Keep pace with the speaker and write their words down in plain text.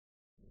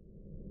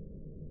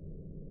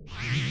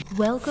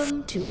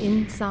Welcome to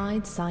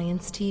Inside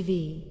Science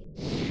TV.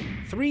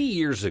 3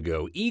 years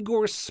ago,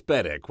 Igor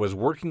Spedik was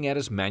working at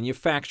his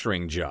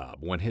manufacturing job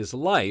when his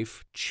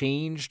life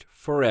changed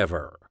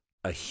forever.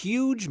 A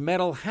huge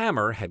metal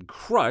hammer had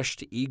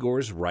crushed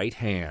Igor's right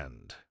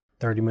hand.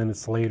 30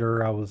 minutes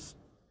later, I was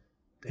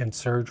in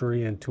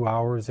surgery, and 2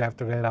 hours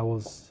after that, I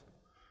was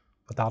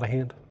without a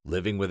hand.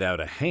 Living without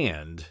a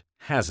hand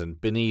hasn't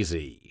been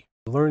easy.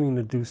 Learning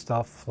to do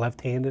stuff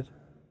left-handed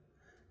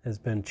has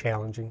been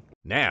challenging.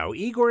 Now,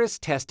 Igor is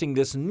testing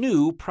this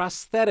new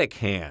prosthetic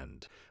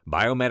hand.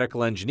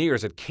 Biomedical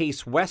engineers at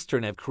Case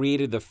Western have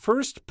created the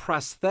first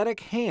prosthetic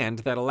hand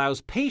that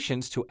allows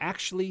patients to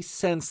actually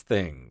sense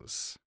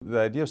things. The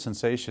idea of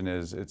sensation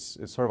is it's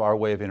sort of our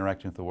way of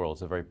interacting with the world.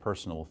 It's a very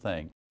personal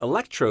thing.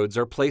 Electrodes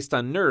are placed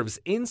on nerves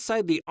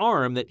inside the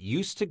arm that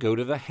used to go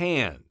to the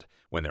hand.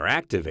 When they're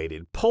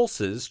activated,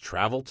 pulses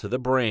travel to the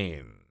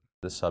brain.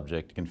 The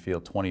subject can feel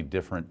 20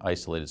 different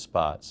isolated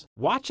spots.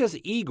 Watch as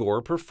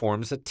Igor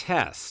performs a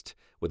test.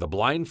 With a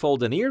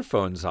blindfold and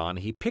earphones on,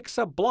 he picks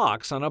up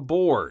blocks on a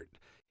board.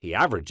 He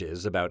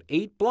averages about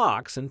 8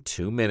 blocks in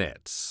 2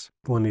 minutes.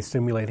 When they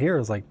stimulate here,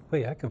 it's like,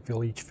 wait, I can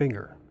feel each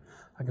finger.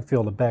 I can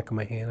feel the back of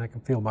my hand. I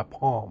can feel my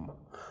palm.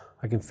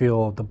 I can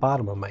feel the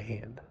bottom of my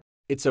hand.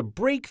 It's a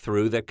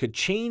breakthrough that could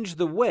change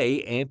the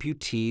way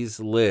amputees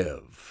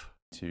live.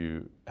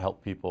 To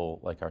help people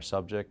like our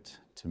subject,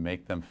 to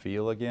make them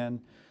feel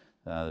again,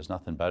 there's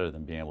nothing better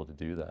than being able to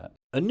do that.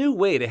 A new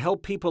way to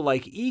help people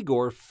like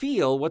Igor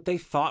feel what they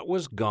thought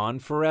was gone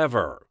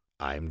forever.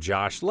 I'm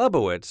Josh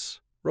Lebowitz,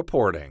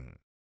 reporting.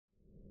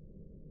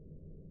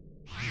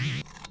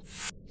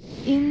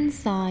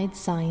 Inside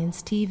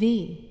Science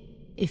TV.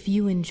 If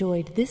you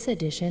enjoyed this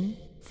edition,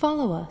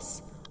 follow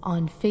us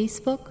on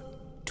Facebook,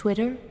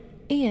 Twitter,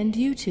 and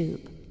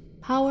YouTube.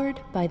 Powered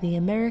by the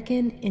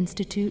American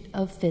Institute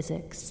of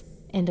Physics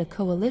and a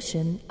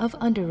coalition of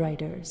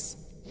underwriters.